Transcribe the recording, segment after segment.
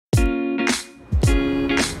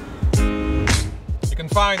can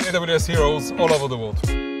find AWS heroes all over the world.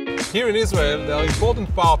 Here in Israel, they are an important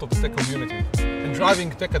part of the tech community and driving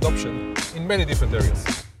tech adoption in many different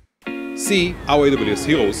areas. See how AWS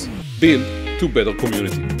heroes build to better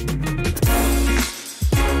community.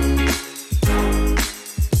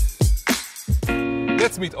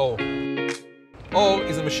 Let's meet Or. Or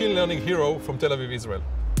is a machine learning hero from Tel Aviv, Israel.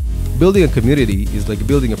 Building a community is like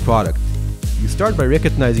building a product. You start by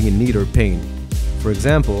recognizing a need or pain. For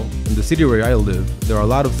example, in the city where I live, there are a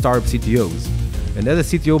lot of startup CTOs. And as a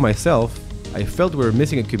CTO myself, I felt we were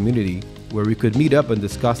missing a community where we could meet up and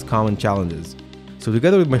discuss common challenges. So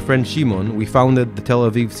together with my friend Shimon, we founded the Tel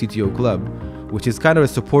Aviv CTO Club, which is kind of a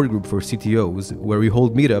support group for CTOs where we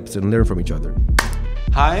hold meetups and learn from each other.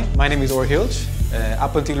 Hi, my name is Or Hiltch.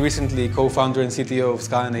 Up until recently, co-founder and CTO of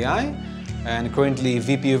Scala AI, and currently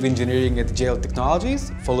VP of Engineering at JL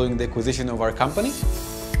Technologies, following the acquisition of our company.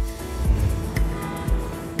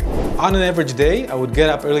 On an average day, I would get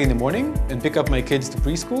up early in the morning and pick up my kids to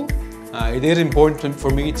preschool. It is important for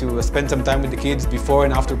me to spend some time with the kids before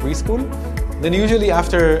and after preschool. Then usually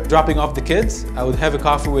after dropping off the kids, I would have a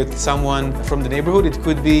coffee with someone from the neighborhood. It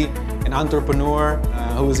could be an entrepreneur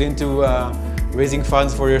who is into raising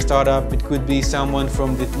funds for your startup. It could be someone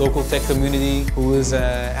from the local tech community who is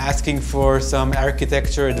asking for some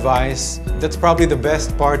architecture advice. That's probably the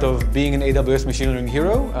best part of being an AWS machine learning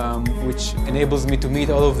hero, which enables me to meet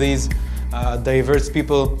all of these diverse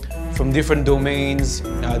people from different domains,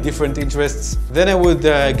 different interests. Then I would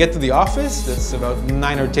get to the office, that's about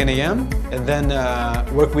 9 or 10 a.m., and then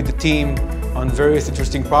work with the team on various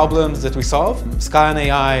interesting problems that we solve. Scala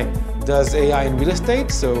AI does AI in real estate,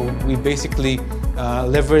 so we basically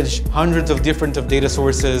leverage hundreds of different data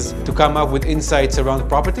sources to come up with insights around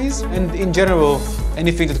properties, and in general,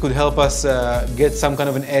 anything that could help us get some kind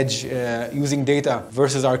of an edge using data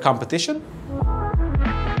versus our competition.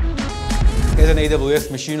 As an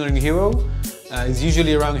AWS machine learning hero, is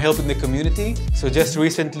usually around helping the community. So just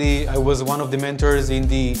recently, I was one of the mentors in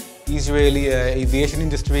the Israeli aviation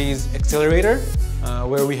industry's accelerator,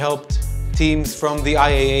 where we helped teams from the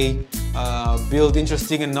IAA build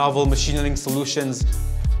interesting and novel machine learning solutions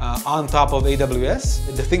on top of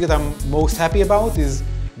AWS. The thing that I'm most happy about is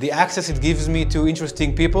the access it gives me to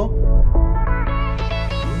interesting people.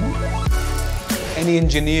 Any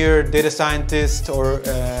engineer, data scientist, or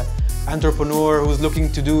entrepreneur who's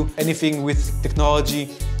looking to do anything with technology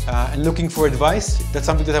and looking for advice, that's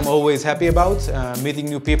something that I'm always happy about, meeting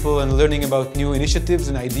new people and learning about new initiatives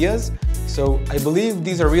and ideas. So I believe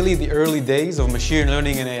these are really the early days of machine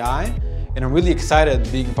learning and AI, and I'm really excited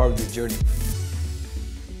being part of this journey.